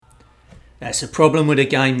That's a problem with the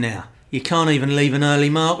game now. You can't even leave an early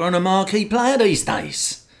marker on a marquee player these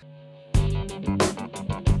days.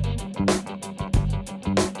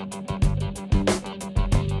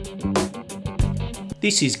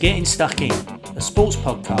 This is Getting Stuck In, a sports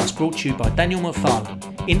podcast brought to you by Daniel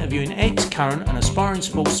McFarlane, interviewing ex, current and aspiring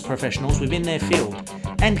sports professionals within their field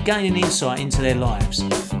and gaining insight into their lives.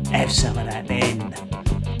 Have some of that then.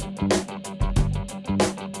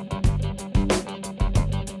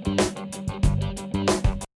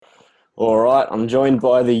 All right, I'm joined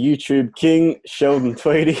by the YouTube king, Sheldon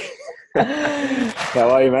Tweedy.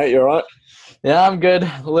 How are you, mate? You all right? Yeah, I'm good.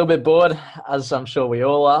 A little bit bored, as I'm sure we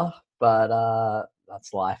all are, but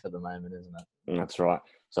that's life at the moment, isn't it? That's right.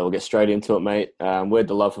 So we'll get straight into it, mate. Where'd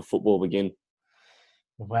the love for football begin?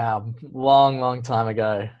 Wow, long time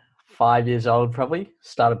ago. 5 years old, probably.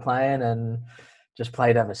 Started playing and just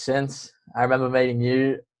played ever since. I remember meeting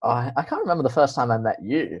you. I can't remember the first time I met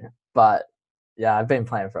you, but yeah, I've been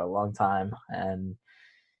playing for a long time, and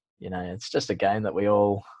it's just a game that we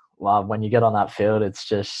all love. When you get on that field, it's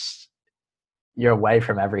just you're away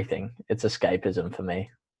from everything. It's escapism for me.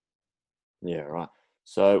 Yeah, right.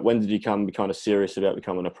 So when did you be kind of serious about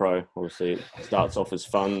becoming a pro? Obviously, it starts off as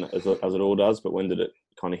fun as it all does, but when did it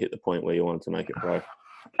kind of hit the point where you wanted to make it pro?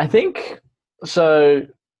 I think so.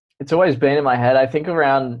 It's always been in my head. I think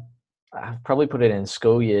around, I've probably put it in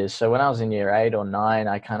school years. So when I was in year 8 or 9,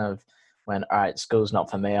 I kind of went, all right, school's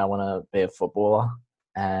not for me. I want to be a footballer.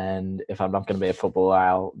 And if I'm not going to be a footballer,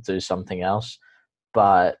 I'll do something else.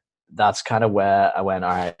 But that's kind of where I went,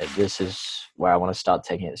 all right, this is where I want to start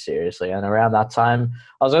taking it seriously. And around that time,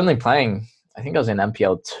 I was only playing, I think I was in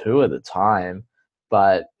MPL 2 at the time.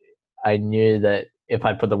 But I knew that if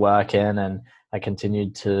I put the work in and I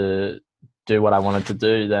continued to do what I wanted to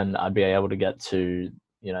do, then I'd be able to get to,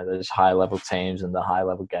 those high level teams and the high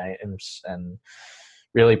level games and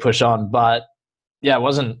really push on. But yeah,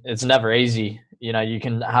 it's never easy. You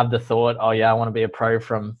can have the thought, oh yeah, I want to be a pro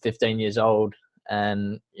from 15 years old.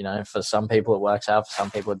 And, for some people it works out, for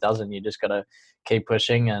some people it doesn't. You just got to keep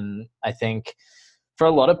pushing. And I think for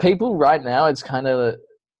a lot of people right now, it's kind of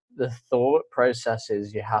the thought process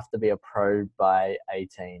is you have to be a pro by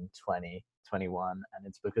 18, 20, 21. And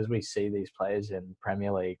it's because we see these players in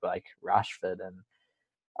Premier League like Rashford and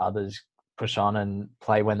others push on and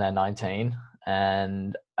play when they're 19.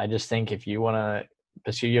 And I just think if you want to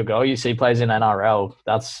pursue your goal, you see players in NRL.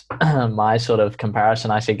 That's my sort of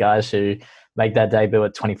comparison. I see guys who make their debut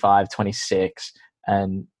at 25, 26,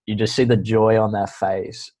 and you just see the joy on their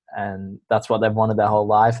face. And that's what they've wanted their whole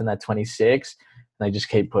life, and they're 26, and they just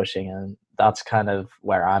keep pushing. And that's kind of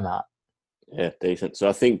where I'm at. Yeah, decent. So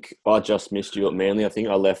I think I just missed you at Manly. I think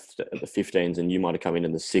I left at the 15s and you might have come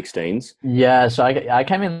in the 16s. Yeah, so I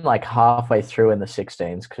came in like halfway through in the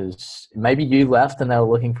 16s because maybe you left and they were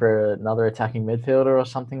looking for another attacking midfielder or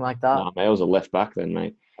something like that. No, mate, I was a left back then,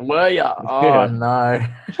 mate. Were you? Oh, no.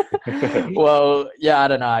 Well, yeah, I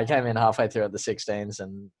don't know. I came in halfway through at the 16s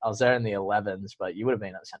and I was there in the 11s, but you would have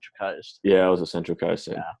been at Central Coast. Yeah, I was at Central Coast.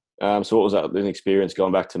 Yeah. So what was that an experience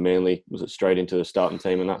going back to Manly? Was it straight into the starting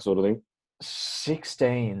team and that sort of thing?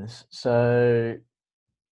 16s. So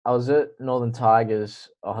I was at Northern Tigers.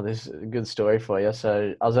 Oh, this is a good story for you.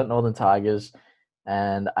 So I was at Northern Tigers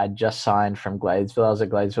and I just signed from Gladesville. I was at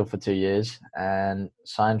Gladesville for 2 years and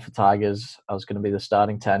signed for Tigers. I was going to be the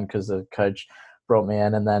starting 10 because the coach brought me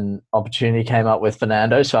in, and then opportunity came up with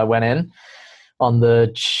Fernando. So I went in on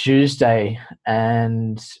the Tuesday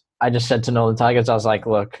and I just said to Northern Tigers, I was like,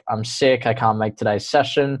 look, I'm sick. I can't make today's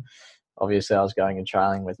session. Obviously, I was going and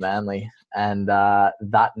trialing with Manly. And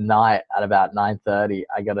that night at about 9:30,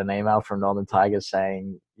 I got an email from Northern Tigers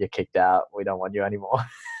saying, you're kicked out. We don't want you anymore.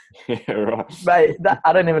 Yeah, right. Mate,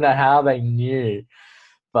 I don't even know how they knew.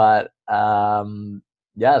 But, so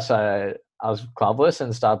I was clubless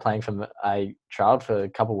and started playing I trialed for a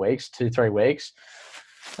couple of weeks, 2-3 weeks.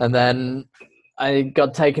 And then I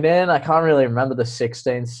got taken in. I can't really remember the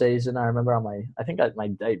 16th season. I remember I think my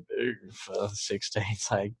debut for the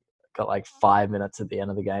 16th, I got like 5 minutes at the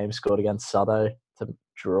end of the game, scored against Sutto to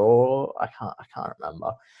draw. I can't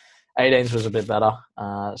remember. 18s was a bit better.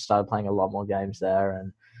 Started playing a lot more games there,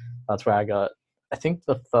 and that's where I got, I think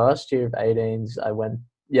the first year of 18s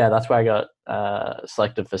that's where I got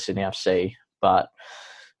selected for Sydney FC. But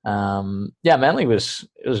Manly was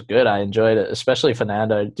good. I enjoyed it, especially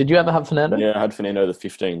Fernando. Did you ever have Fernando? Yeah, I had Fernando the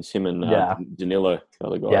 15s, him and Danilo, the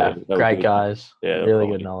other guy. Yeah, great good guys. Yeah, really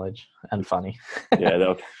good knowledge and funny. Yeah, they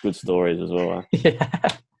were good stories as well. Yeah.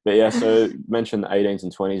 But yeah, so you mentioned the 18s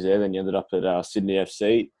and 20s there, then you ended up at Sydney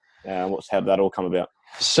FC. How did that all come about?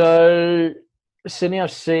 So Sydney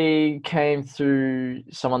FC came through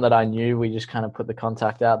someone that I knew. We just kind of put the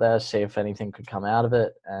contact out there, see if anything could come out of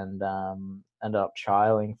it, and ended up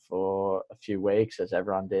trialing for a few weeks, as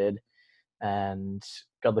everyone did, and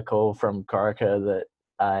got the call from Corica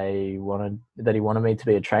that he wanted me to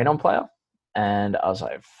be a train-on player, and I was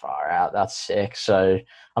like, far out, that's sick. So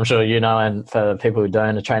I'm sure you know, and for people who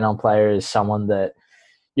don't, a train-on player is someone that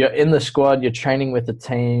you're in the squad, you're training with the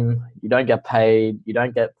team, you don't get paid, you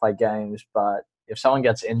don't get play games, but if someone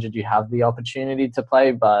gets injured, you have the opportunity to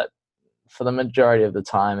play. But for the majority of the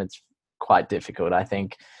time, it's quite difficult. I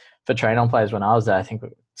think for train-on players when I was there, I think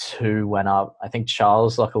 2 went up. I think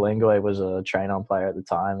Charles Lokalingwe was a train-on player at the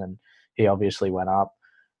time, and he obviously went up.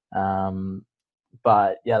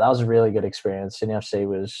 But yeah, that was a really good experience. Sydney FC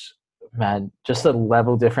was, man, just a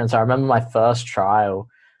level difference. I remember my first trial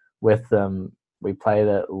with them. We played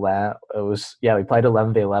we played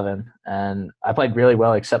 11v11, and I played really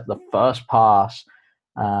well except the first pass.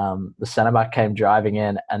 The centre back came driving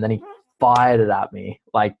in, and then he fired it at me,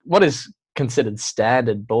 like what is considered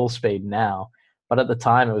standard ball speed now, but at the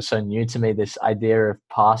time it was so new to me, this idea of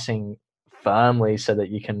passing firmly so that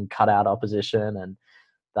you can cut out opposition and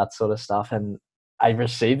that sort of stuff. And I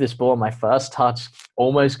received this ball, my first touch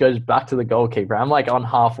almost goes back to the goalkeeper. I'm like on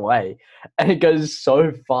halfway, and it goes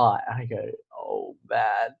so far. I go, oh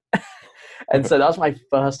man. And so that was my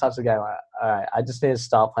first touch of the game. All right, I just need to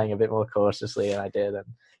start playing a bit more cautiously, and I did, and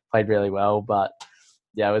played really well. But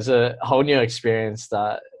yeah, it was a whole new experience.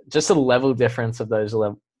 That just a level difference of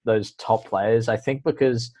those top players. I think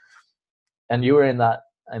because, and you were in that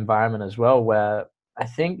environment as well, where I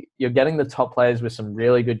think you're getting the top players with some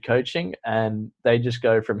really good coaching, and they just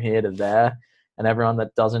go from here to there. And everyone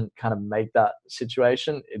that doesn't kind of make that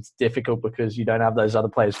situation, it's difficult because you don't have those other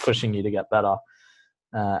players pushing you to get better.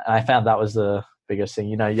 And I found that was the biggest thing.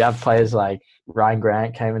 You know, you have players like Ryan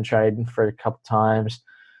Grant came and traded for a couple of times.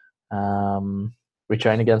 We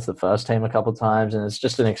trained against the first team a couple of times, and it's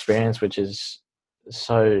just an experience which is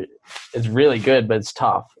it's really good, but it's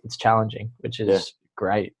tough. It's challenging, which is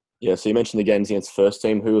great. Yeah, so you mentioned the games against the first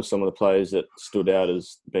team. Who were some of the players that stood out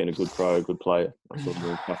as being a good pro, a good player? That's sort of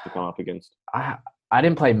really tough to come up against. I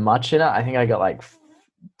didn't play much in it. I think I got like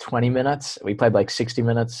 20 minutes. We played like 60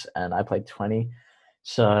 minutes, and I played 20.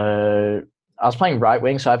 So I was playing right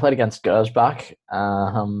wing, so I played against Gersbach.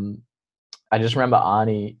 I just remember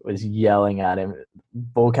Arnie was yelling at him.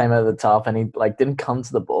 Ball came over the top, and he like didn't come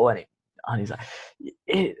to the ball, and Arnie's like,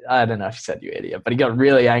 I don't know if he said you idiot, but he got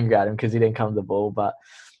really angry at him because he didn't come to the ball. But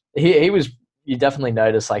he was, you definitely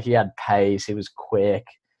noticed, like he had pace, he was quick.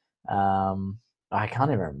 I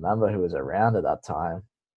can't even remember who was around at that time.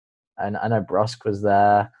 And I know Brosk was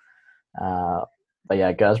there. But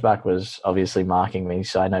yeah, Gersbach was obviously marking me,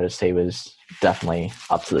 so I noticed he was definitely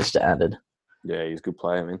up to the standard. Yeah, he's a good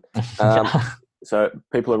player, man. So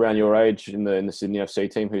people around your age in the Sydney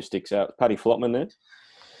FC team, who sticks out? Paddy Flopman there?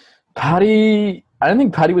 Paddy, I don't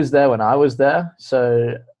think Paddy was there when I was there.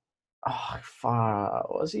 So,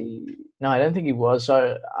 was he? No, I don't think he was.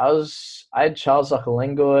 So I had Charles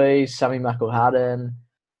Lokalingwe, Sammy McElhatton.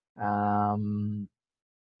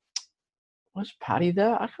 Was Paddy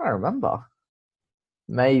there? I can't remember.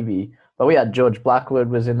 Maybe. But we had George Blackwood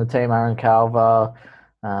was in the team, Aaron Calver.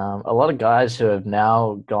 A lot of guys who have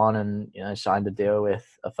now gone and signed a deal with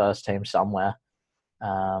a first team somewhere.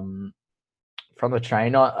 From the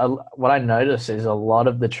train-on, what I notice is a lot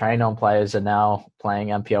of the train-on players are now playing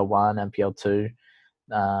MPL 1, MPL 2.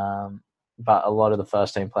 But a lot of the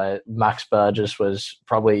first team players, Max Burgess was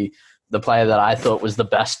probably the player that I thought was the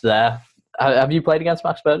best there. Have you played against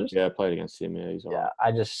Max Burgess? Yeah, I played against him. Yeah, he's all right.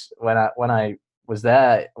 I just when I was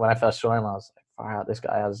there, when I first saw him, I was like, far out, this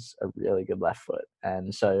guy has a really good left foot.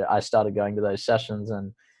 And so I started going to those sessions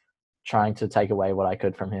and trying to take away what I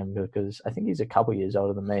could from him, because I think he's a couple years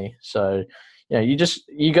older than me. So,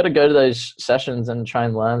 you got to go to those sessions and try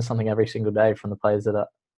and learn something every single day from the players that are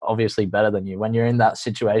obviously better than you. When you're in that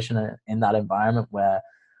situation and in that environment where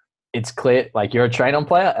it's clear, like you're a train-on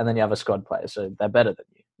player and then you have a squad player, so they're better than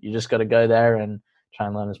you. You just got to go there and try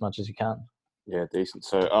and learn as much as you can. Yeah, decent.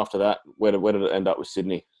 So after that, where did it end up with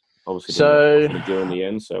Sydney? Obviously, didn't do in the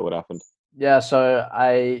end. So what happened? Yeah, so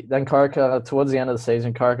then Corica, towards the end of the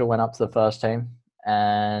season, Corica went up to the first team,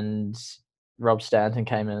 and Rob Stanton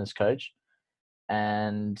came in as coach,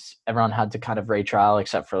 and everyone had to kind of retrial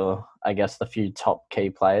except for, I guess, the few top key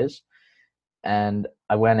players. And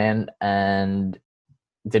I went in and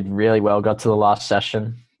did really well. Got to the last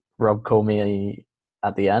session. Rob called me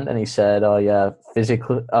at the end, and he said, "Oh yeah,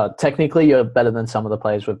 technically you're better than some of the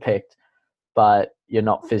players we've picked, but you're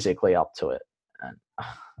not physically up to it." And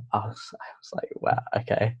I was like, wow,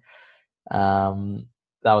 okay.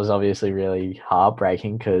 that was obviously really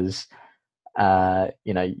heartbreaking because,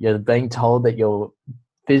 you're being told that you're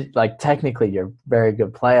like technically you're a very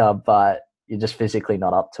good player, but you're just physically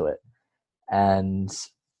not up to it. And,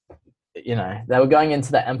 they were going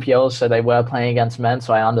into the MPL, so they were playing against men,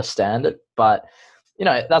 so I understand it. But,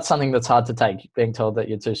 that's something that's hard to take. Being told that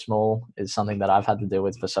you're too small is something that I've had to deal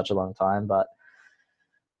with for such a long time. But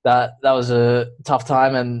that was a tough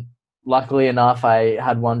time. And luckily enough, I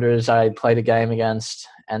had Wanderers. I played a game against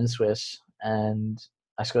N-Swiss, and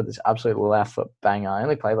I scored this absolute left foot banger. I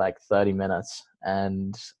only played like 30 minutes,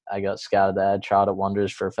 and I got scouted there, trialed at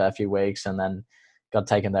Wanderers for a fair few weeks, and then got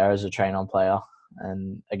taken there as a train-on player.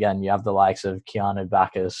 And again, you have the likes of Keanu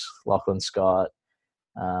Bacchus, Lachlan Scott,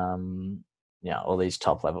 all these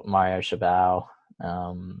top level, Mario Chabot.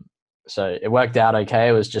 So it worked out okay.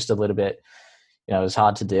 It was just a little bit, it was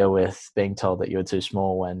hard to deal with being told that you were too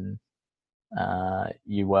small when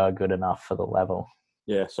you were good enough for the level.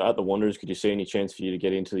 Yeah, so at the Wanderers, could you see any chance for you to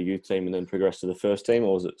get into the youth team and then progress to the first team,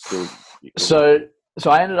 or was it still? So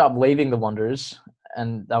I ended up leaving the Wanderers,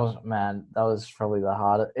 and that was probably the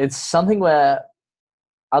hardest. It's something where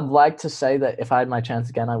I'd like to say that if I had my chance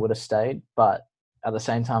again, I would have stayed, but at the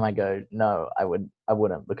same time, I go, no, I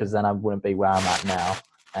wouldn't, because then I wouldn't be where I'm at now.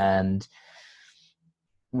 And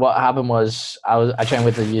what happened was I trained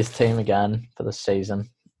with the youth team again for the season.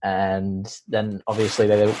 And then obviously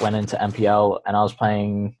they went into MPL, and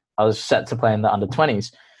I was set to play in the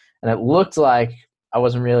under-20s, and it looked like I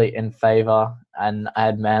wasn't really in favour, and I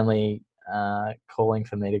had Manly calling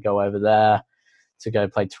for me to go over there to go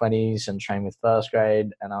play 20s and train with first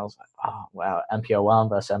grade. And I was like, oh wow, MPL 1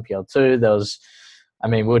 versus MPL 2.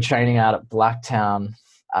 We were training out at Blacktown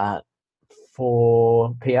at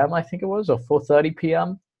 4 p.m. I think it was, or 4:30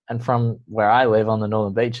 p.m. And from where I live on the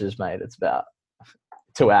Northern Beaches, mate, it's about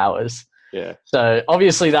 2 hours. Yeah. So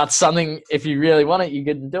obviously that's something, if you really want it, you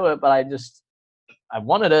can do it. But I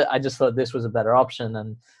wanted it. I just thought this was a better option.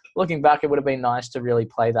 And looking back, it would have been nice to really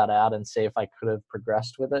play that out and see if I could have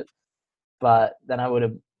progressed with it. But then I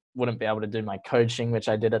wouldn't be able to do my coaching, which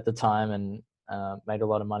I did at the time, and made a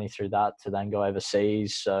lot of money through that to then go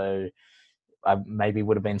overseas. So I maybe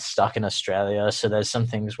would have been stuck in Australia. So there's some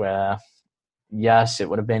things where, yes, it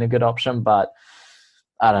would have been a good option, but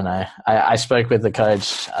I don't know. I spoke with the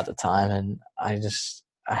coach at the time, and it's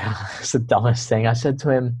the dumbest thing. I said to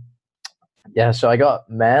him, yeah, so I got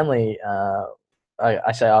Manly.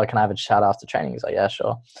 I say, oh, can I have a chat after training? He's like, yeah,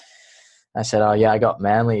 sure. I said, oh, yeah, I got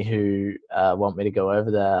Manly who want me to go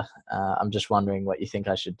over there. I'm just wondering what you think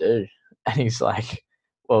I should do. And he's like,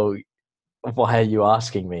 well, why are you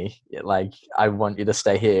asking me? Like, I want you to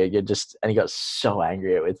stay here. And he got so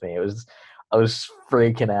angry with me. I was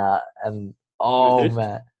freaking out. And, oh,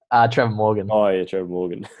 man. Trevor Morgan. Oh, yeah, Trevor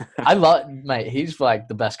Morgan. Mate, he's like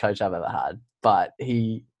the best coach I've ever had. But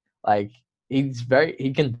he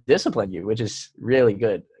can discipline you, which is really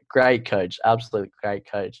good. Great coach, absolute great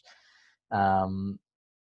coach. I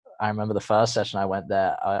remember the first session I went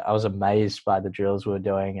there, I was amazed by the drills we were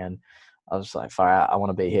doing, and I was like, far out, I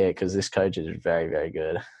want to be here because this coach is very, very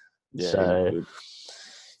good. Yeah, so, good.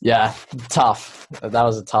 Yeah, tough. That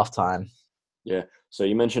was a tough time. Yeah. So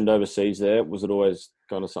you mentioned overseas there. Was it always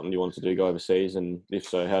kind of something you wanted to do, go overseas? And if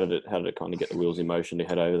so, how did it kind of get the wheels in motion to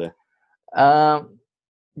head over there?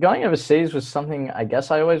 Going overseas was something I guess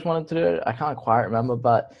I always wanted to do. I can't quite remember,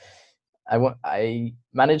 but I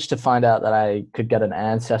managed to find out that I could get an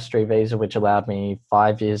ancestry visa, which allowed me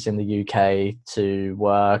 5 years in the UK to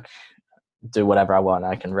work, do whatever I want.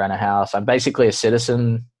 I can rent a house. I'm basically a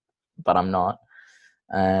citizen, but I'm not.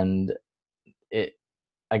 And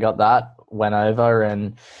I got that, went over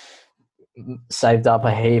and saved up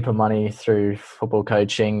a heap of money through football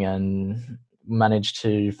coaching, and managed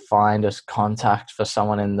to find a contact for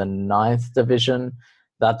someone in the 9th division.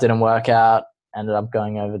 That didn't work out. Ended up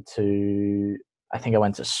going over to, I think I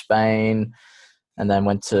went to Spain, and then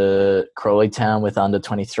went to Crawley Town with under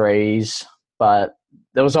 23s. But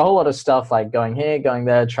there was a whole lot of stuff like going here, going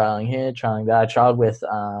there, trialing here, trialing there. I trialed with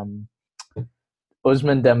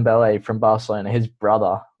Ousmane Dembele from Barcelona. His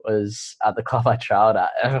brother was at the club I trialed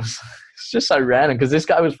at. And it's just so random because this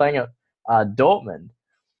guy was playing at Dortmund.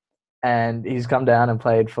 And he's come down and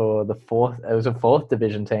played for the 4th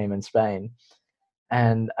division team in Spain.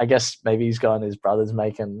 And I guess maybe he's gone, his brother's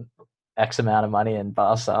making X amount of money in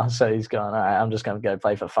Barca. So he's going, all right, I'm just going to go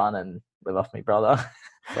play for fun and live off me brother.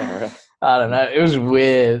 I don't know. It was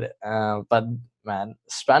weird. But, man,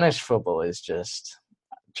 Spanish football is just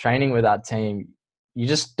training with that team. You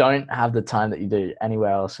just don't have the time that you do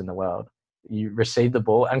anywhere else in the world. You receive the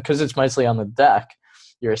ball. And because it's mostly on the deck,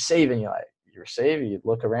 you receive and you receive, you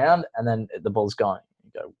look around, and then the ball's gone.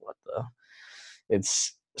 You go, what the?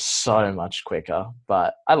 It's so much quicker.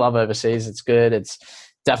 But I love overseas. It's good. It's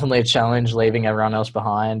definitely a challenge leaving everyone else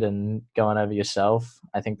behind and going over yourself.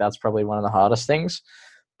 I think that's probably one of the hardest things.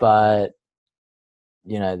 But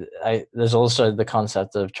there's also the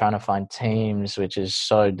concept of trying to find teams, which is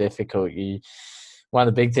so difficult. One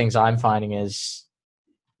of the big things I'm finding is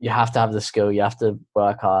you have to have the skill, you have to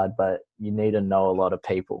work hard, but you need to know a lot of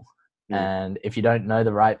people. And if you don't know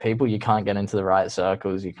the right people, you can't get into the right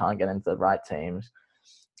circles, you can't get into the right teams.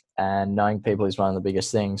 And knowing people is one of the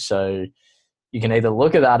biggest things. So you can either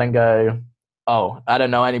look at that and go, oh, I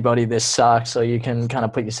don't know anybody, this sucks. Or you can kind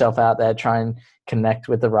of put yourself out there, try and connect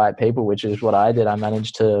with the right people, which is what I did. I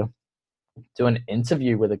managed to do an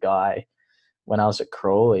interview with a guy when I was at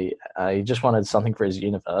Crawley. He just wanted something for his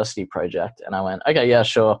university project. And I went, okay, yeah,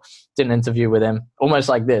 sure. Did an interview with him, almost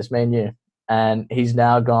like this, me and you. And he's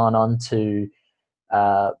now gone on to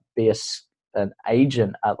be an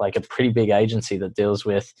agent at like a pretty big agency that deals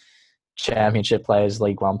with championship players,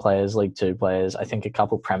 League One players, League Two players, I think a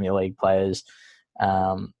couple Premier League players.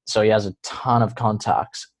 So he has a ton of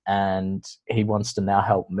contacts and he wants to now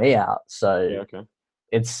help me out. So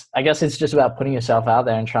I guess it's just about putting yourself out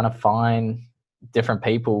there and trying to find different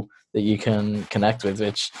people that you can connect with,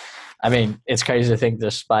 which, I mean, it's crazy to think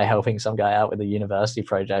just by helping some guy out with a university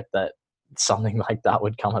project that something like that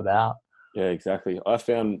would come about. Yeah, exactly. I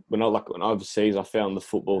found when I was overseas, I found the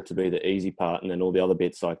football to be the easy part, and then all the other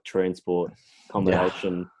bits like transport,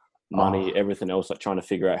 accommodation, money, everything else, like trying to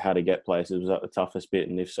figure out how to get places. Was that the toughest bit?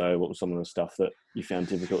 And if so, what was some of the stuff that you found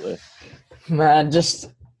difficult there? Man,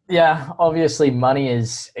 obviously money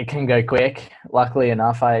it can go quick. Luckily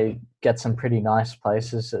enough, I get some pretty nice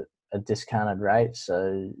places at a discounted rate.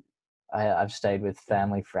 So I've stayed with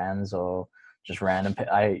family, friends, or just random.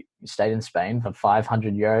 I stayed in Spain for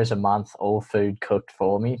 500 euros a month, all food cooked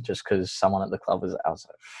for me, just because someone at the club was. I was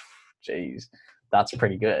like, geez, that's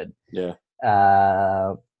pretty good. Yeah.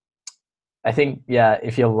 I think,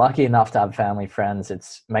 if you're lucky enough to have family, friends, it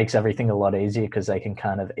makes everything a lot easier because they can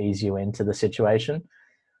kind of ease you into the situation.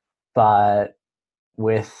 But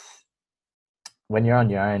when you're on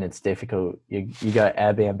your own, it's difficult. You go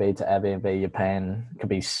Airbnb to Airbnb, you're paying, could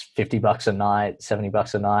be $50 a night,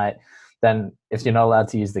 $70 a night. Then if you're not allowed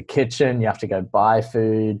to use the kitchen, you have to go buy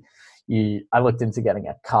food. I looked into getting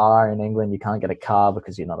a car in England. You can't get a car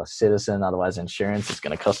because you're not a citizen. Otherwise, insurance is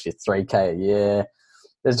going to cost you $3,000 a year.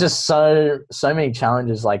 There's just so many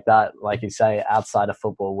challenges like that, like you say, outside of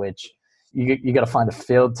football, which you got to find a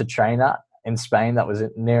field to train at. In Spain, that was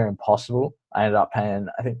near impossible. I ended up paying,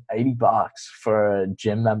 I think, $80 for a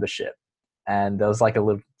gym membership. And there was like a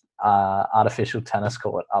little artificial tennis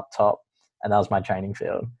court up top. And that was my training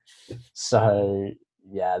field. So,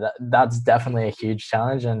 that's definitely a huge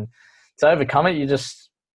challenge. And to overcome it, you just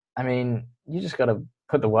got to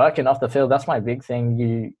put the work in off the field. That's my big thing.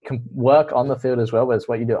 You can work on the field as well, but it's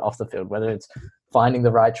what you do off the field, whether it's finding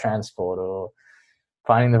the right transport or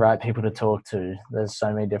finding the right people to talk to. There's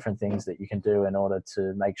so many different things that you can do in order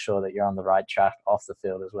to make sure that you're on the right track off the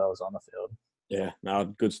field as well as on the field. Yeah, no,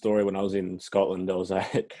 good story. When I was in Scotland, I was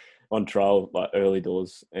on trial like early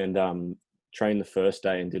doors and trained the first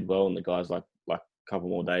day and did well. And the guys like a couple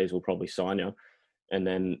more days, we'll probably sign you. And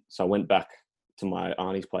then so I went back to my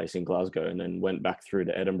auntie's place in Glasgow and then went back through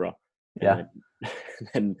to Edinburgh. And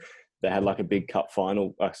then they had like a big cup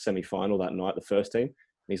final, a semi-final that night, the first team. And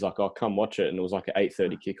he's like, "Oh, come watch it." And it was like an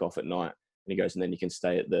 8:30 kickoff at night. And he goes, and then you can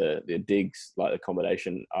stay at the digs, like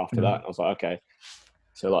accommodation after that. And I was like, okay.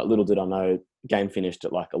 So like little did I know, game finished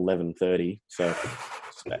at like 11:30. So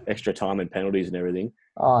extra time and penalties and everything.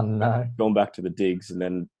 Oh no. Gone back to the digs and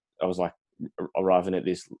then I was like arriving at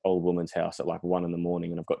this old woman's house at like 1 a.m.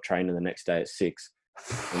 and I've got training the next day at 6.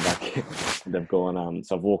 And like they've gone,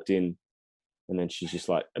 so I've walked in and then she's just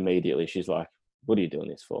like, immediately, she's like, "What are you doing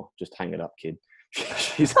this for? Just hang it up, kid."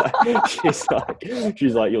 she's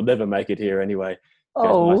like, "You'll never make it here anyway."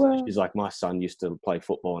 She's like, "My son used to play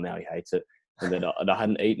football and now he hates it." And then I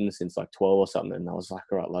hadn't eaten since like 12 or something. And I was like,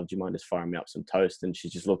 "All right, love, do you mind just firing me up some toast?" And she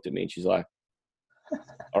just looked at me and she's like,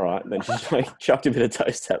 "All right." And then she's like chucked a bit of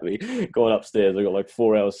toast at me, going upstairs. I got like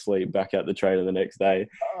 4 hours sleep, back out the trainer the next day.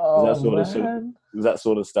 Was that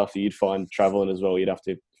sort of stuff that you'd find traveling as well? You'd have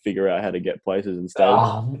to figure out how to get places and stay.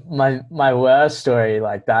 My worst story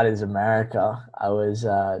like that is America. I was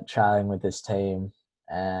traveling with this team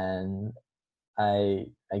and I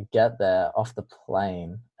get there off the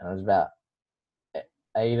plane and it was about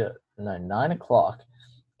 9 o'clock.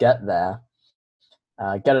 Get there,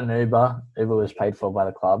 get an Uber. Uber was paid for by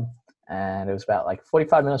the club and it was about like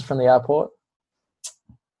 45 minutes from the airport.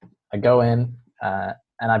 I go in and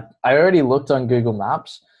I already looked on Google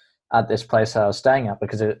Maps at this place I was staying at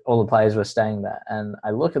because all the players were staying there. And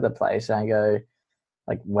I look at the place and I go,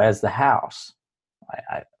 like, where's the house?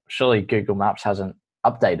 Surely Google Maps hasn't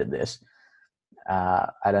updated this.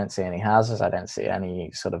 I don't see any houses. I don't see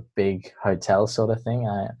any sort of big hotel sort of thing.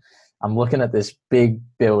 I'm looking at this big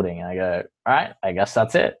building and I go, all right, I guess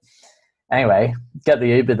that's it. Anyway, get the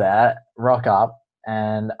Uber there, rock up,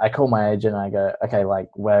 and I call my agent and I go, okay, like,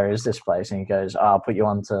 where is this place? And he goes, I'll put you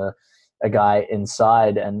on to a guy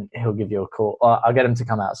inside and he'll give you a call. Or I'll get him to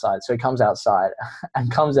come outside. So he comes outside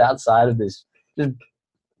and comes outside of this just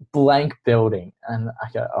blank building. And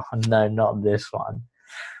I go, oh no, not this one.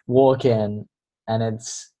 Walk in, and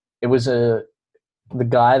the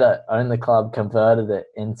guy that owned the club converted it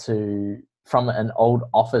from an old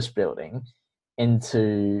office building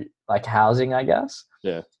into like housing, I guess.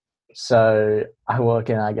 Yeah. So I walk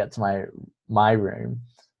in, I get to my room,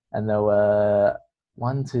 and there were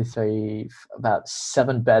 1, 2, 3, about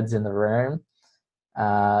 7 beds in the room.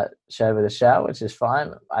 Shared with a shower, which is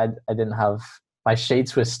fine. I didn't have, my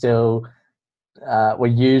sheets were still were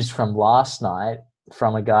used from last night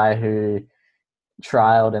from a guy who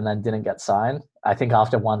trialed and then didn't get signed, I think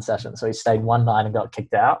after one session. So he stayed one night and got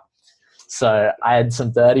kicked out. So I had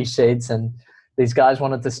some dirty sheets, and these guys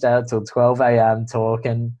wanted to stay out till 12 a.m.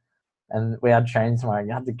 talking, and we had training tomorrow.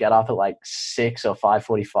 You had to get up at like 6 or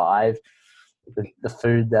 5:45. The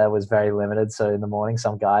food there was very limited. So in the morning,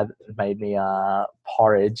 some guy made me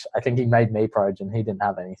porridge. I think he made me porridge and he didn't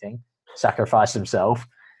have anything. Sacrificed himself.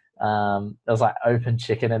 There was like open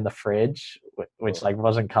chicken in the fridge, which like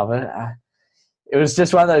wasn't covered. It was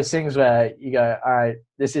just one of those things where you go, all right,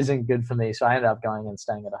 this isn't good for me. So I ended up going and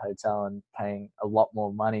staying at a hotel and paying a lot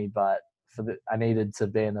more money, but I needed to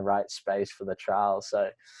be in the right space for the trial. So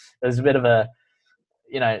there's a bit of a,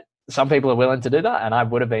 some people are willing to do that, and I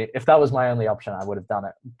would have been, if that was my only option, I would have done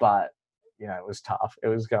it. But it was tough. It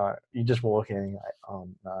was you just walk in and you're like, oh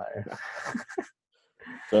no.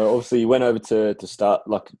 So obviously you went over to start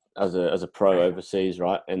like as a pro overseas,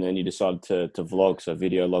 right? And then you decided to vlog, so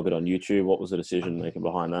video log it on YouTube. What was the decision making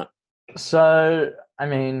behind that? So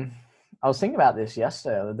I was thinking about this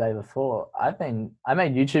yesterday or the day before. I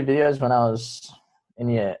made YouTube videos when I was in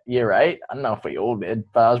year 8. I don't know if we all did,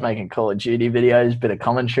 but I was making Call of Duty videos, bit of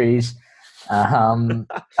commentaries. I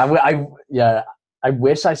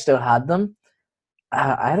wish I still had them.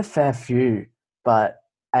 I had a fair few, but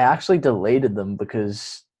I actually deleted them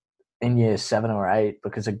because in year 7 or 8,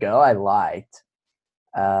 because a girl I liked,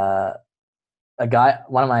 one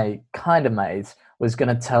of my kind of mates was going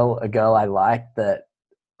to tell a girl I liked that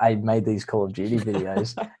I made these Call of Duty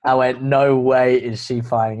videos. I went, no way is she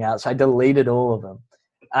finding out. So I deleted all of them.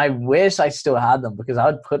 I wish I still had them because I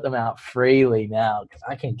would put them out freely now because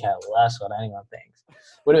I can care less what anyone thinks.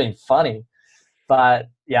 Would have been funny. But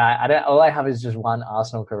yeah, all I have is just one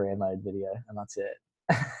Arsenal career mode video, and that's it.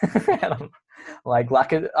 like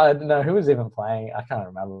I don't know who was even playing. I can't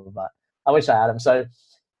remember, but I wish I had him. So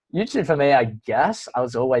YouTube for me, I guess I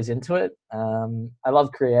was always into it. I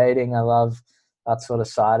love creating. I love that sort of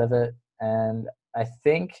side of it. And I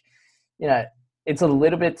think, it's a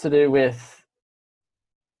little bit to do with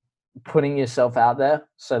putting yourself out there.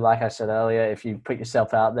 So like I said earlier, if you put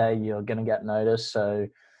yourself out there, you're going to get noticed. So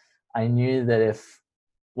I knew that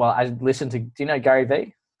I listened to, do you know Gary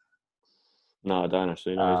Vee? No, I don't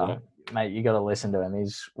actually know that. Mate, you got to listen to him.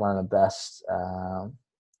 He's one of the best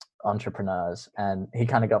entrepreneurs, and he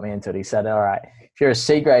kind of got me into it. He said, all right, if you're a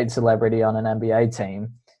C-grade celebrity on an NBA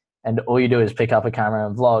team and all you do is pick up a camera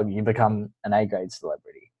and vlog, you become an A-grade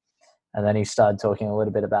celebrity. And then he started talking a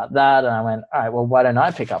little bit about that, and I went, all right, well, why don't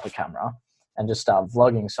I pick up a camera and just start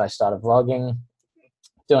vlogging? So I started vlogging,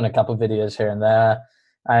 doing a couple of videos here and there.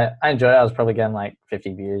 I enjoyed it. I was probably getting like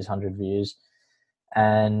 50 views, 100 views,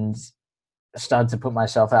 and started to put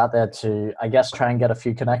myself out there to, I guess, try and get a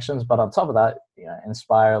few connections. But on top of that,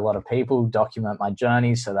 inspire a lot of people, document my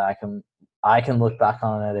journey so that I can look back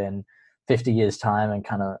on it in 50 years time and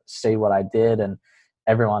kind of see what I did, and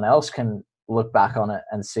everyone else can look back on it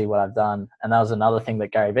and see what I've done. And that was another thing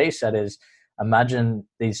that Gary Vee said is, imagine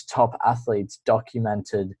these top athletes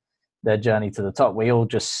documented their journey to the top. We all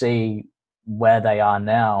just see where they are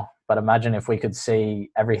now, but imagine if we could see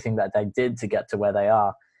everything that they did to get to where they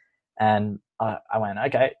are. And I went,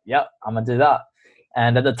 okay, yep, I'm going to do that.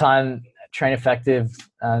 And at the time, Train Effective,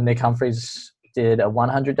 Nick Humphreys did a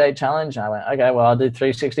 100-day challenge. And I went, okay, well, I'll do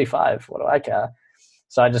 365. What do I care?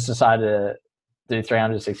 So I just decided to do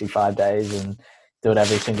 365 days and do it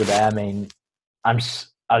every single day.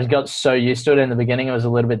 I got so used to it in the beginning. It was a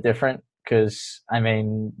little bit different because I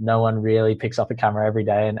mean, no one really picks up a camera every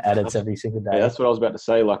day and edits every single day. Yeah, that's what I was about to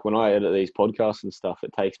say. Like when I edit these podcasts and stuff,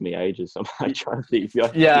 it takes me ages. I'm like trying to think if you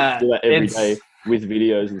like Yeah, do that every day with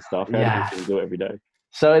videos and stuff. How Yeah. do you do it every day?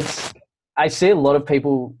 So I see a lot of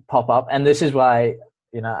people pop up, and this is why,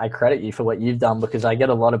 I credit you for what you've done, because I get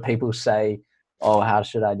a lot of people say, oh, how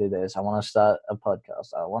should I do this? I want to start a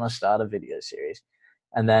podcast. I want to start a video series.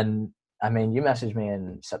 And then, I mean, you messaged me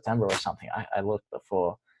in September or something. I looked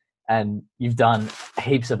before, and you've done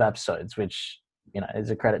heaps of episodes, which, is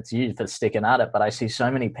a credit to you for sticking at it. But I see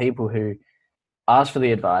so many people who ask for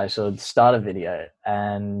the advice or start a video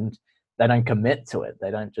and they don't commit to it.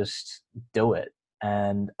 They don't just do it.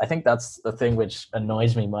 And I think that's the thing which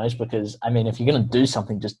annoys me most, because I mean, if you're going to do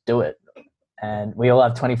something, just do it. And we all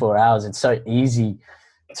have 24 hours. It's so easy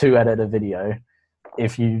to edit a video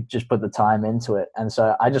if you just put the time into it. And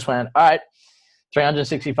so I just went, all right,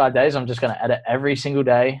 365 days, I'm just going to edit every single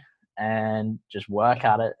day and just work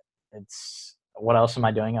at it. What else am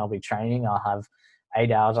I doing? I'll be training. I'll have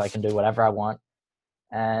 8 hours. I can do whatever I want.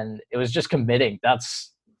 And it was just committing.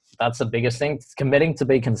 That's the biggest thing, committing to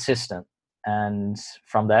be consistent. And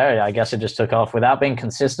from there, I guess it just took off. Without being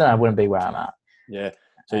consistent, I wouldn't be where I'm at. Yeah.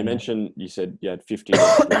 So you said you had 50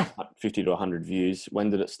 to 100 views. When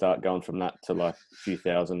did it start going from that to like a few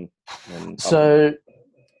thousand? So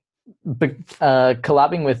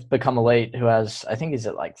collabing with Become Elite, who has, I think he's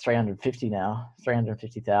at like 350 now,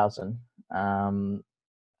 350,000.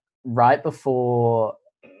 Right before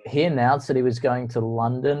he announced that he was going to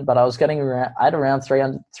London, but I had around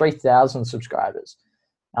 3,000 subscribers.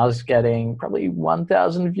 I was getting probably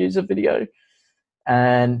 1,000 views a video.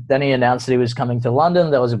 And then he announced that he was coming to London.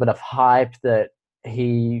 There was a bit of hype that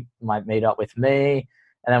he might meet up with me.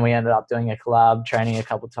 And then we ended up doing a collab, training a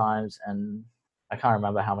couple of times. And I can't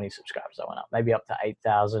remember how many subscribers I went up, maybe up to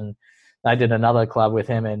 8,000. I did another collab with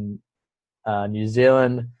him in New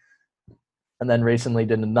Zealand. And then recently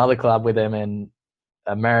did another collab with him in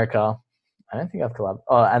America. I don't think I've collabed.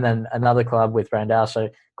 Oh, and then another collab with Brandao. So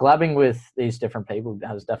collabing with these different people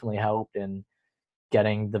has definitely helped in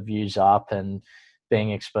getting the views up and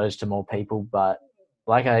being exposed to more people. But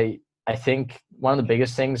like I think one of the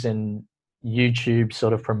biggest things in YouTube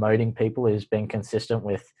sort of promoting people is being consistent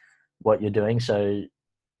with what you're doing. So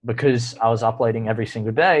because I was uploading every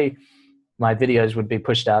single day, my videos would be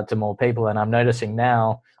pushed out to more people. And I'm noticing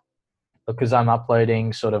now, because I'm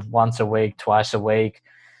uploading sort of once a week, twice a week,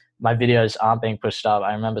 my videos aren't being pushed up.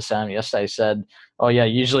 I remember Sam yesterday said, oh yeah,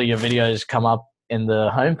 usually your videos come up in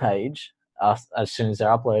the homepage as soon as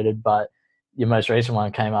they're uploaded, but your most recent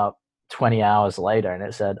one came up 20 hours later and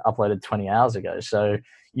it said uploaded 20 hours ago. So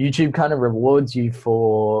YouTube kind of rewards you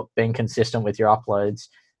for being consistent with your uploads.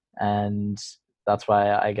 And that's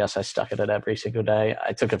why I guess I stuck at it every single day.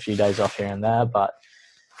 I took a few days off here and there, but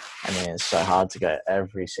I mean, it's so hard to go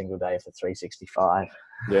every single day for 365.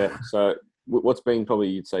 Yeah. So what's been probably,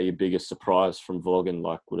 you'd say, your biggest surprise from vlogging?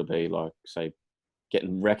 Like, would it be like, say,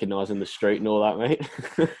 getting recognized in the street and all that, mate?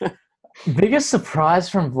 Biggest surprise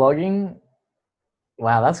from vlogging?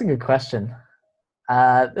 Wow, that's a good question.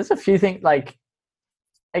 There's a few things, like,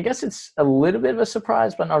 I guess it's a little bit of a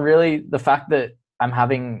surprise, but not really. The fact that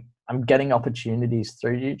I'm getting opportunities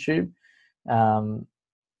through YouTube.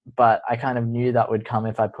 But I kind of knew that would come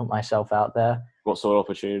if I put myself out there. What sort of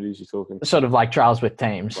opportunities are you talking? Sort of like trials with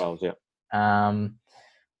teams. Trials, yeah.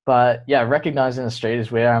 But yeah, recognizing the street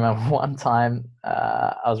is weird. I remember one time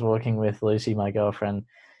I was walking with Lucy, my girlfriend,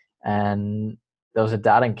 and there was a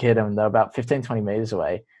dad and kid, and they're about 15, 20 meters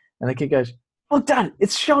away. And the kid goes, "Oh, Dad,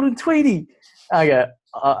 it's Sheldon Tweedy." I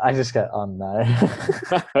just go, "Oh no."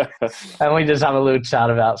 And we just have a little chat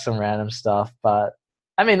about some random stuff. But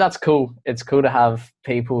I mean, that's cool. It's cool to have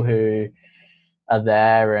people who are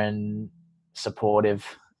there and supportive.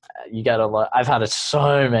 You get a lot. I've had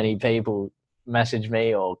so many people message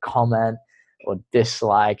me or comment or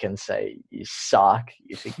dislike and say, "You suck.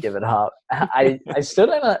 You should give it up." I still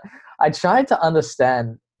don't know. I tried to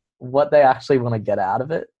understand what they actually want to get out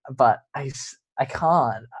of it, but I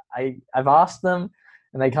can't. I've asked them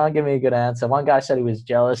and they can't give me a good answer. One guy said he was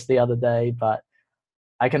jealous the other day, but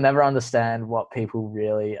I can never understand what people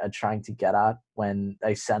really are trying to get at when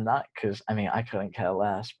they send that, because I mean, I couldn't care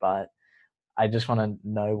less, but I just want to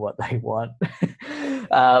know what they want.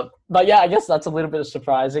 But yeah, I guess that's a little bit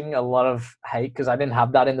surprising. A lot of hate, because I didn't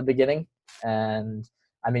have that in the beginning. And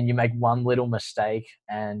I mean, you make one little mistake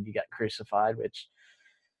and you get crucified, which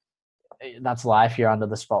that's life. You're under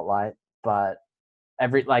the spotlight. But I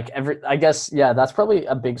guess, yeah, that's probably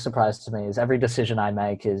a big surprise to me, is every decision I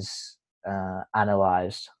make is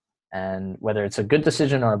analyzed, and whether it's a good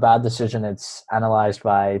decision or a bad decision, it's analyzed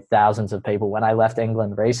by thousands of people. When I left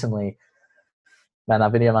England recently, man,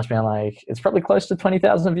 that video must be on like, it's probably close to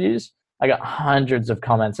 20,000 views. I got hundreds of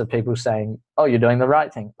comments of people saying, oh, you're doing the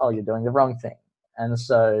right thing. Oh, you're doing the wrong thing. And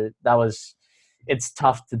so it's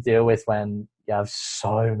tough to deal with when you have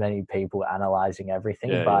so many people analyzing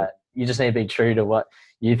everything, but you just need to be true to what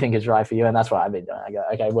you think is right for you. And that's what I've been doing. I go,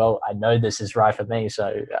 okay, well, I know this is right for me.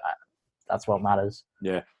 So that's what matters.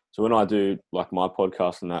 Yeah. So when I do like my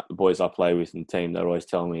podcast and that, the boys I play with and the team, they're always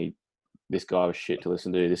telling me this guy was shit to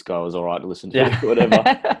listen to. This guy was all right to listen to,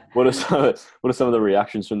 whatever. What are some of the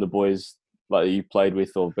reactions from the boys like you played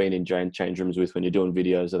with or been in change rooms with when you're doing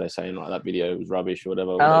videos? Are they saying like that video was rubbish or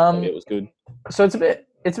whatever? It was good. So it's a bit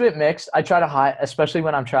mixed. I try to hide, especially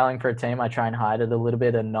when I'm trialing for a team, I try and hide it a little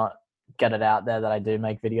bit and not get it out there that I do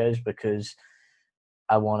make videos, because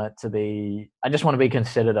I just want to be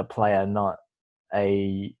considered a player, not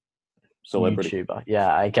a celebrity. YouTuber.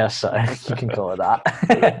 Yeah, I guess so. You can call it that.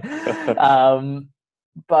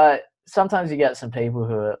 But sometimes you get some people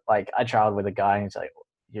who are like, I trialed with a guy and he's like,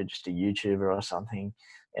 you're just a YouTuber or something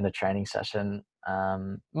in a training session.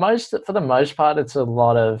 For the most part, it's a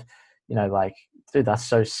lot of, like, dude, that's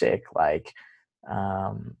so sick. Like,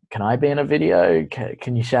 can I be in a video?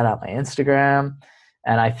 Can you shout out my Instagram?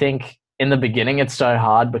 And I think in the beginning, it's so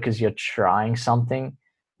hard because you're trying something.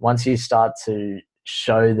 Once you start to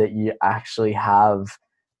show that you actually have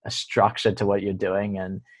a structure to what you're doing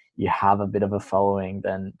and you have a bit of a following,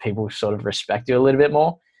 then people sort of respect you a little bit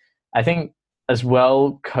more. I think as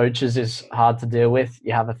well, coaches is hard to deal with.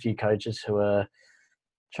 You have a few coaches who are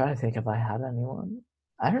trying to think if I had anyone.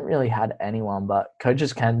 I haven't really had anyone, but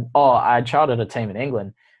coaches can. Oh, I tried at a team in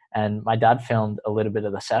England and my dad filmed a little bit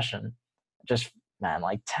of the session. Just, man,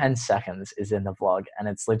 like 10 seconds is in the vlog and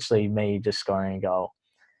it's literally me just scoring a goal.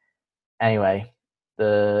 Anyway,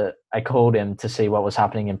 I called him to see what was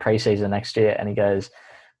happening in preseason next year and he goes,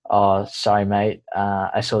 oh, sorry, mate.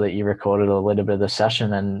 I saw that you recorded a little bit of the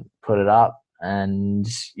session and put it up and,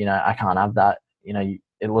 I can't have that.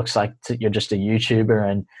 It looks like you're just a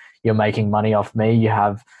YouTuber and you're making money off me. You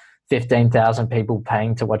have 15,000 people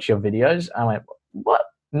paying to watch your videos. I went, what?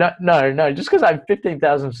 No. Just because I have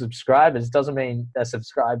 15,000 subscribers doesn't mean they're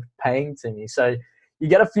subscribed paying to me. So you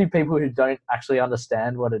get a few people who don't actually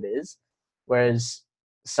understand what it is. Whereas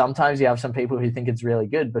sometimes you have some people who think it's really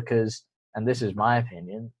good because, and this is my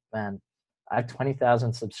opinion, man, I have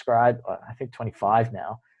 20,000 subscribed. I think 25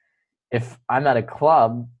 now. If I'm at a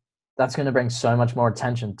club, that's going to bring so much more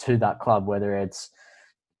attention to that club, whether it's,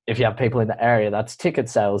 if you have people in the area, that's ticket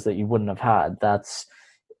sales that you wouldn't have had.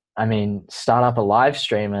 Start up a live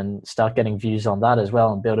stream and start getting views on that as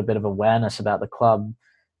well and build a bit of awareness about the club.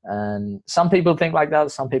 And some people think like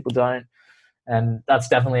that, some people don't. And that's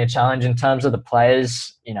definitely a challenge in terms of the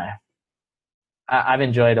players. I've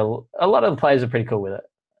enjoyed a lot of the players are pretty cool with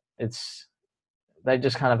it. They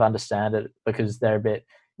just kind of understand it because they're a bit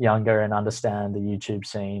younger and understand the YouTube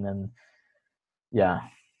scene. And yeah.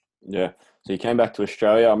 So you came back to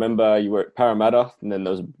Australia. I remember you were at Parramatta, and then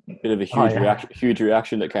there was a bit of a huge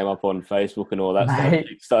reaction that came up on Facebook and all that.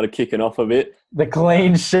 Started kicking off a bit. The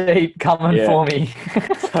clean sheet coming for me.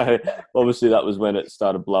 So obviously that was when it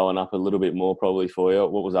started blowing up a little bit more, probably for you.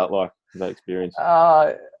 What was that like? That experience?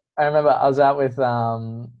 I remember I was out with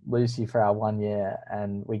Lucy for our 1 year,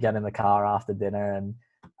 and we get in the car after dinner, and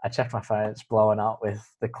I checked my phone. It's blowing up with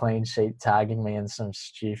the clean sheet tagging me in some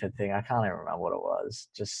stupid thing. I can't even remember what it was.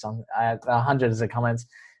 Just I had hundreds of comments.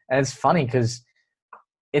 And it's funny because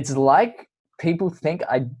it's like people think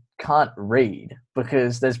I can't read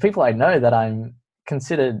because there's people I know that I'm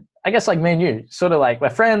considered, I guess like me and you, sort of like we're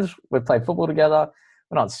friends. We play football together.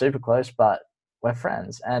 We're not super close, but we're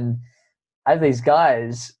friends. And I have these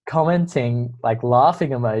guys commenting like laughing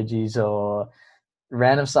emojis or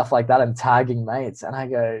random stuff like that and tagging mates. And I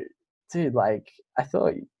go, dude, like, I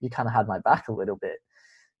thought you kind of had my back a little bit.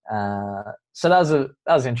 So that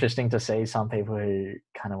was interesting to see some people who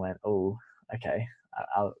kind of went, oh, okay,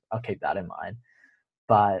 I'll keep that in mind.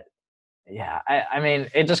 But yeah,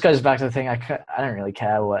 it just goes back to the thing. I don't really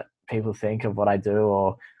care what people think of what I do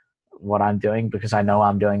or what I'm doing because I know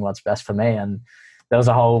I'm doing what's best for me. And there was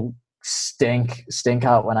a whole stink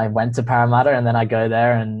up when I went to Parramatta, and then I go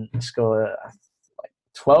there and score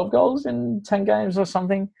 12 goals in 10 games or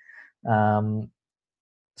something.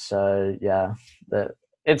 So yeah,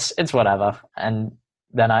 it's whatever. And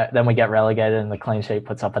then we get relegated and the clean sheet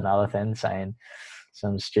puts up another thing saying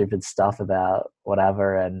some stupid stuff about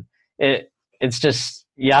whatever. And it's just,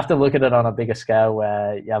 you have to look at it on a bigger scale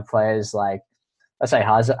where you have players like, let's say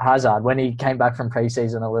Hazard, when he came back from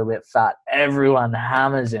preseason a little bit fat, everyone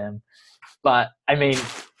hammers him. But I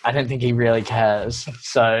don't think he really cares.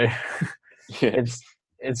 So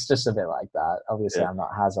it's just a bit like that. Obviously, I'm not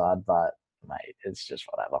Hazard, but mate, it's just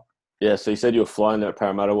whatever. Yeah, so you said you were flying there at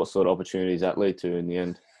Parramatta. What sort of opportunities that lead to in the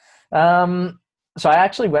end? So I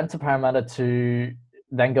actually went to Parramatta to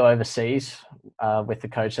then go overseas with the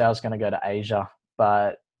coach. I was going to go to Asia,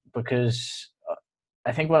 but because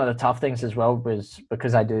I think one of the tough things as well was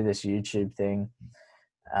because I do this YouTube thing,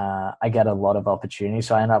 I get a lot of opportunities.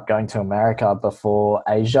 So I ended up going to America before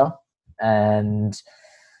Asia, and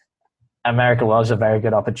America was a very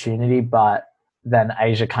good opportunity, but then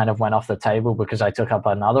Asia kind of went off the table because I took up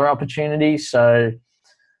another opportunity. So,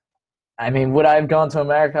 I mean, would I have gone to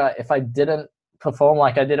America if I didn't perform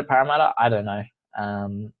like I did at Parramatta? I don't know.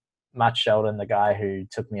 Matt Sheldon, the guy who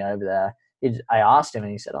took me over there, I asked him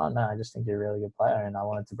and he said, "Oh no, I just think you're a really good player and I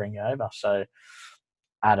wanted to bring you over." So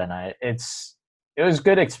I don't know. It was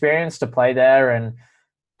good experience to play there and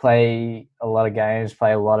play a lot of games,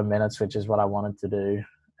 play a lot of minutes, which is what I wanted to do.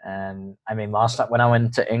 And I mean, last time when I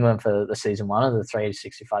went to England for the season 1 of the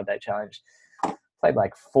 365-day challenge, played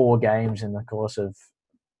like 4 games in the course of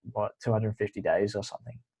 250 days or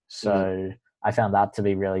something. So I found that to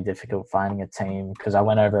be really difficult finding a team because I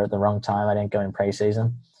went over at the wrong time. I didn't go in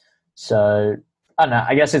preseason. So I don't know.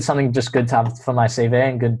 I guess it's something just good to have for my CV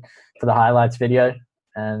and good for the highlights video.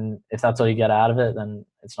 And if that's all you get out of it, then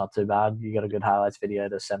it's not too bad. You got a good highlights video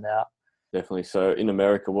to send out. Definitely. So in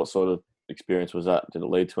America, what sort of experience was that? Did it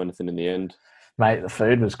lead to anything in the end? Mate, the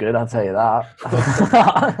food was good, I'll tell you that.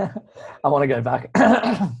 I want to go back.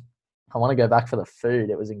 I want to go back for the food.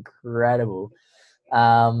 It was incredible.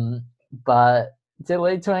 But did it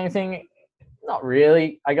lead to anything? Not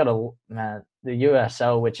really. I got the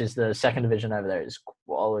USL, which is the second division over there, is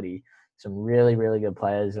quality. Some really, really good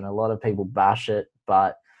players, and a lot of people bash it,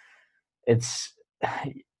 but it's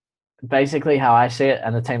basically how I see it.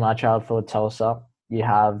 And the team I tried for, Tulsa, you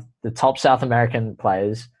have the top South American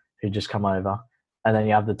players who just come over, and then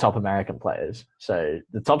you have the top American players. So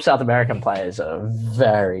the top South American players are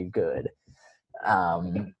very good.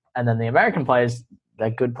 And then the American players,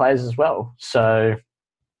 they're good players as well. So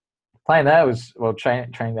playing there was,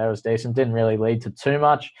 training there was decent. Didn't really lead to too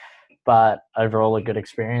much, but overall a good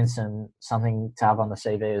experience and something to have on the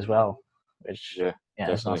CV as well, which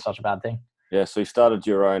it's not such a bad thing. Yeah, so you started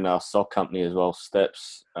your own sock company as well,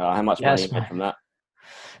 Steps. How much money you made from that?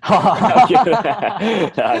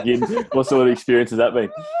 What sort of experience has that been?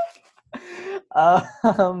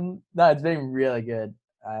 No, it's been really good.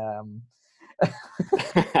 I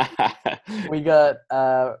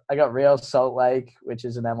got Real Salt Lake, which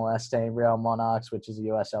is an MLS team, Real Monarchs, which is a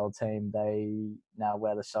USL team. They now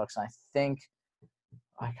wear the socks. And I think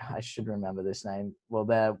I should remember this name. Well,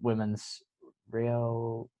 they're women's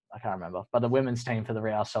I can't remember, but the women's team for the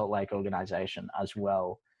Real Salt Lake organization as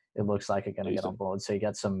well. It looks like are going to get on board. So you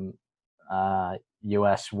get some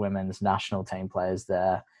US women's national team players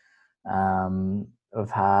there. There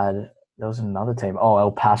was another team,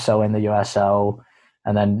 El Paso in the USL.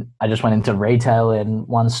 And then I just went into retail in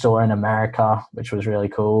one store in America, which was really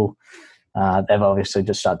cool. They've obviously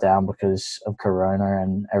just shut down because of Corona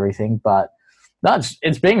and everything. But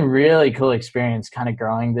it's been a really cool experience kind of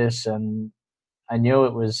growing this. And I knew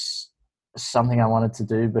it was something I wanted to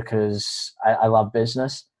do because I love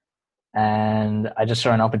business. And I just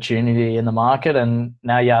saw an opportunity in the market. And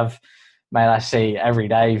now you have, mate, I see every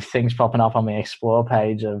day things popping up on the Explore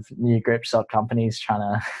page of new grip sock companies trying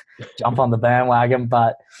to jump on the bandwagon.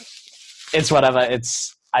 But it's whatever.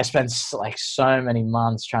 I spent like so many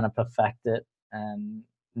months trying to perfect it. And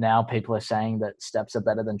now people are saying that Steps are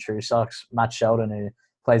better than True Socks. Matt Sheldon, who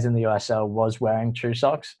plays in the USL, was wearing True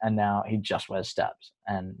Socks, and now he just wears Steps.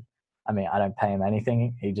 And I mean, I don't pay him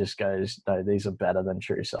anything. He just goes, no, these are better than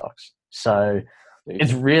True Socks. So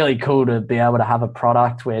it's really cool to be able to have a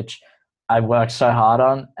product which I worked so hard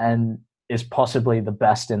on and is possibly the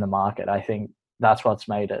best in the market. I think that's what's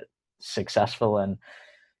made it successful and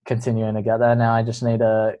continuing to get there. Now I just need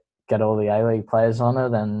to get all the A-League players on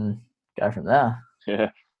it and go from there. Yeah.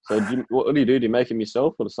 So what do you do? Do you make them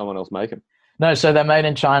yourself or does someone else make them? No, so they're made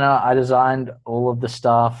in China. I designed all of the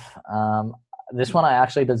stuff. This one I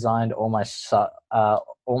actually designed all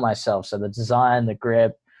myself. So the design, the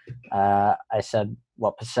grip, I said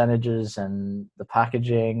what percentages and the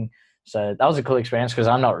packaging. So that was a cool experience because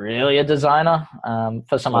I'm not really a designer.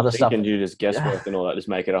 For some other stuff, you just guesswork and all that, just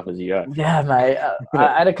make it up as you go. Yeah, mate.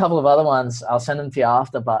 I had a couple of other ones. I'll send them to you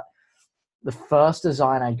after. But the first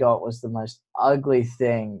design I got was the most ugly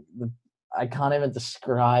thing. I can't even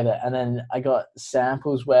describe it. And then I got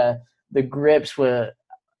samples where the grips were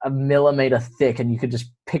a millimeter thick and you could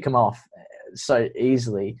just pick them off so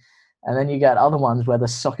easily. And then you got other ones where the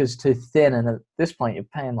sock is too thin. And at this point, you're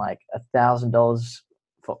paying like $1,000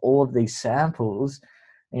 for all of these samples.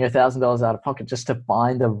 and you're $1,000 out of pocket just to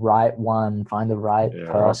find the right one, find the right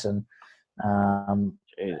person. And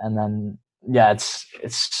then, it's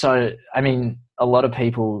so, I mean, a lot of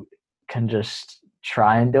people can just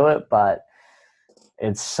try and do it, but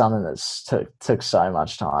it's something that's took so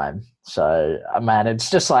much time. So, man, it's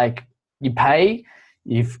just like you pay,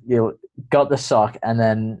 you've got the sock, and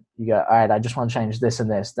then you go, all right, I just want to change this and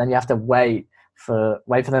this. Then you have to wait for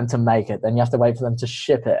them to make it. Then you have to wait for them to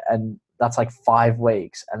ship it, and that's like 5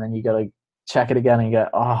 weeks. And then you got to check it again and you go,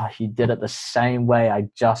 oh, you did it the same way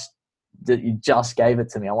you just gave it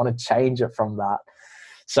to me. I want to change it from that.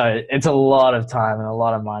 So it's a lot of time and a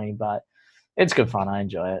lot of money, but it's good fun. I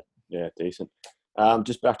enjoy it. Yeah, decent.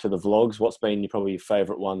 Just back to the vlogs. What's been probably your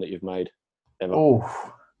favourite one that you've made ever? Oh,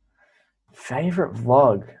 favorite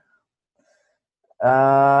vlog.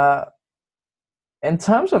 In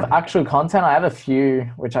terms of actual content, I have a few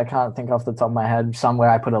which I can't think off the top of my head. Somewhere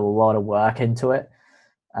I put a lot of work into it.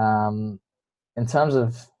 In terms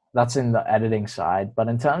of that's in the editing side, but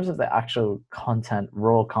in terms of the actual content,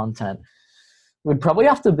 raw content, would probably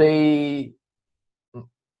have to be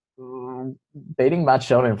beating Matt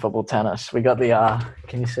Sheldon in football tennis. We got the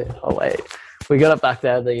can you see? Oh wait, we got it back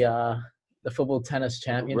there. The football tennis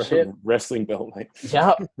championship wrestling belt, mate.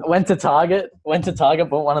 Yeah, went to Target,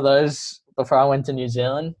 bought one of those before I went to New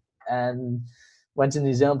Zealand, and went to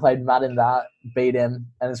New Zealand, played Matt in that, beat him,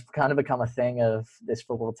 and it's kind of become a thing of this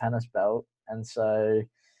football tennis belt. And so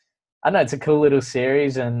I don't know, it's a cool little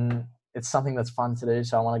series and it's something that's fun to do.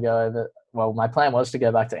 So I want to go over. Well, my plan was to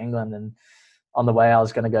go back to England, and on the way I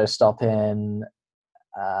was going to go stop in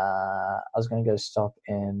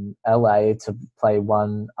LA to play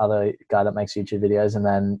one other guy that makes YouTube videos, and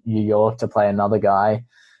then New York to play another guy,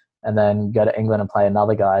 and then go to England and play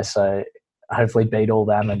another guy. So hopefully beat all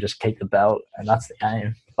them and just keep the belt, and that's the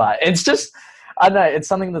aim. But it's just, I don't know, it's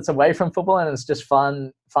something that's away from football and it's just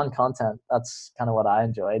fun content. That's kind of what I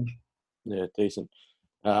enjoyed. Yeah, decent.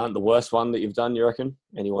 The worst one that you've done, you reckon?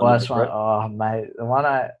 Anyone? Worst one? Oh, mate, the one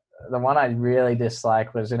I really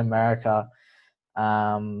disliked was in America.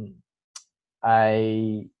 We're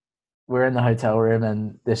in the hotel room,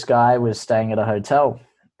 and this guy was staying at a hotel,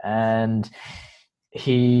 and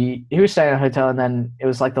he was staying at a hotel, and then it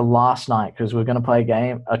was like the last night because we were going to play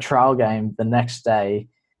a trial game the next day,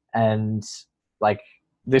 and like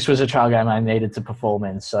this was a trial game I needed to perform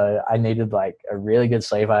in, so I needed like a really good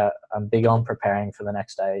sleep. I'm big on preparing for the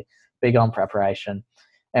next day, big on preparation.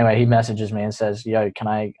 Anyway, he messages me and says, yo, can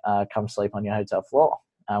I come sleep on your hotel floor?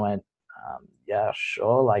 I went, yeah,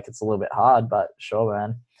 sure. Like, it's a little bit hard, but sure,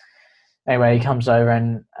 man. Anyway, he comes over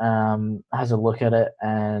and has a look at it.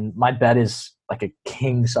 And my bed is like a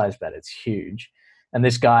king size bed. It's huge. And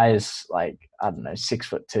this guy is like, I don't know,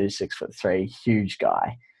 6'2", 6'3", huge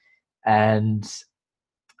guy. And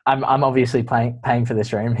I'm obviously paying for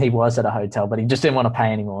this room. He was at a hotel, but he just didn't want to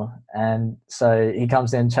pay anymore. And so he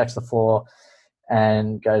comes in, checks the floor,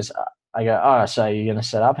 and goes, I go, oh, so you're going to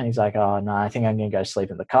set up? And he's like, oh, no, I think I'm going to go sleep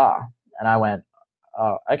in the car. And I went,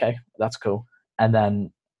 oh, okay, that's cool. And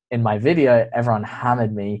then in my video, everyone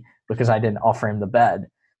hammered me because I didn't offer him the bed.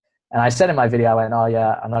 And I said in my video, I went, oh,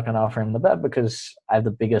 yeah, I'm not going to offer him the bed because I have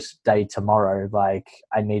the biggest day tomorrow. Like,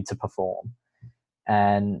 I need to perform.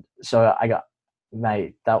 And so I got,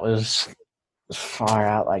 mate, that was far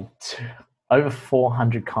out, like over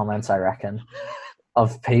 400 comments, I reckon,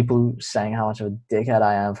 of people saying how much of a dickhead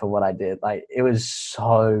I am for what I did. Like, it was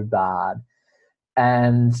so bad.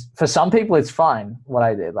 And for some people, it's fine what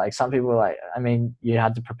I did. Like, some people were like, I mean, you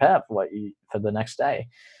had to prepare for for the next day.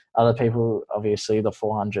 Other people, obviously, the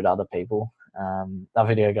 400 other people, that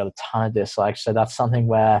video got a ton of dislikes. So that's something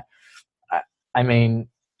where, I mean,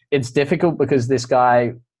 it's difficult because this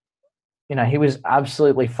guy, you know, he was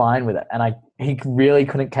absolutely fine with it. And he really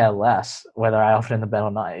couldn't care less whether I offered him the bed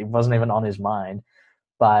or not. It wasn't even on his mind.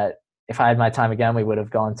 But if I had my time again, we would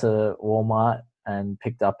have gone to Walmart and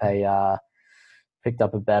picked up a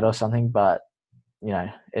bed or something. But, you know,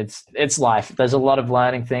 it's life. There's a lot of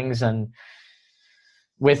learning things. And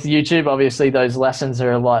with YouTube, obviously, those lessons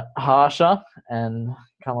are a lot harsher and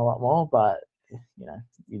come a lot more. But, you know,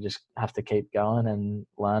 you just have to keep going and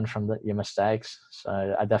learn from your mistakes.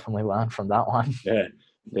 So I definitely learned from that one. Yeah,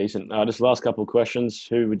 decent. Just last couple of questions.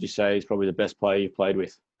 Who would you say is probably the best player you've played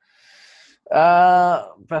with?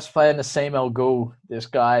 Best player, Nassim El Ghoul. This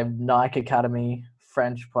guy, Nike Academy,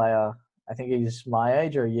 French player. I think he's my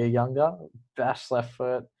age or a year younger. Best left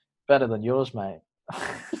foot. Better than yours, mate.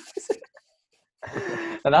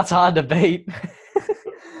 And that's hard to beat.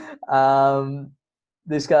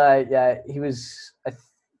 This guy, yeah, he was, I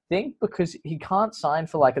think, because he can't sign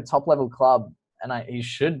for like a top level club, and he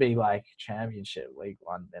should be like Championship, League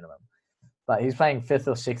One minimum. but he's playing 5th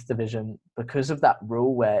or 6th division because of that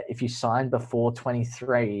rule where if you sign before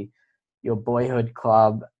 23, your boyhood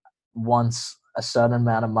club wants a certain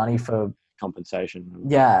amount of money for compensation.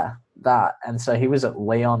 Yeah, that. And so he was at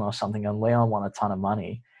Leon or something, and Leon won a ton of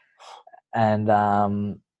money. And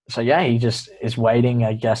so yeah, he just is waiting,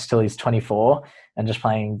 I guess, till he's 24 and just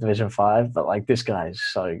playing Division 5. But like this guy is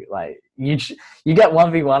so like you get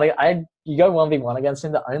 1v1. You go 1v1 against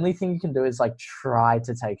him. The only thing you can do is like try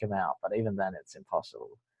to take him out, but even then it's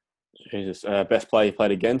impossible. Jesus, best player you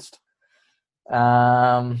played against?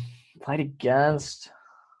 Played against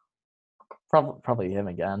probably him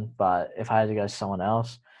again. But if I had to go someone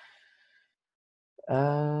else, who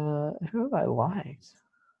have I liked?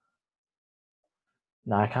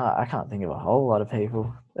 No, I can't think of a whole lot of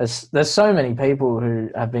people. There's so many people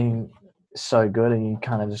who have been so good, and you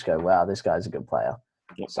kind of just go, "Wow, this guy's a good player."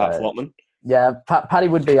 Pat Flotman? Yeah, Paddy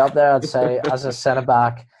would be up there, I'd say. As a centre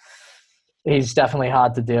back, he's definitely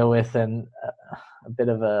hard to deal with and a bit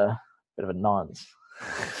of a nonce.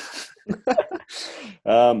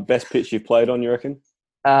 Best pitch you've played on, you reckon?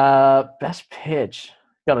 Best pitch.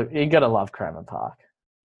 You gotta love Cromer Park.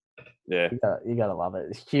 Yeah, you gotta love it.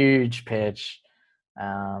 It's huge pitch.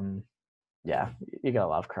 Yeah, you gotta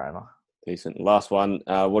love Cromer. Decent. Last one.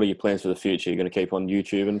 What are your plans for the future? You're going to keep on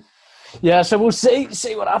YouTubing? Yeah, so we'll see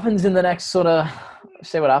what happens in the next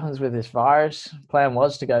see what happens with this virus. Plan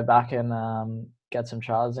was to go back and get some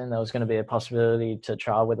trials in. There was going to be a possibility to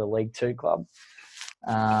trial with a League 2 club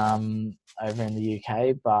over in the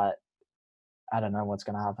UK, but I don't know what's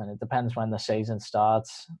going to happen. It depends when the season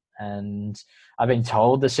starts, and I've been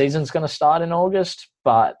told the season's going to start in August,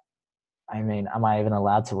 but I mean, am I even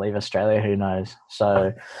allowed to leave Australia? Who knows?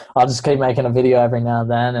 So I'll just keep making a video every now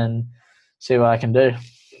and then and see what I can do.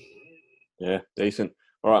 Yeah, decent.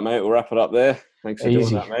 All right, mate, we'll wrap it up there. Thanks for doing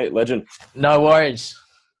that, mate. Legend. No worries.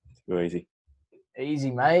 Go easy. Easy,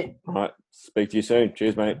 mate. All right, speak to you soon.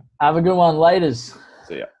 Cheers, mate. Have a good one. Laters.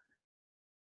 See ya.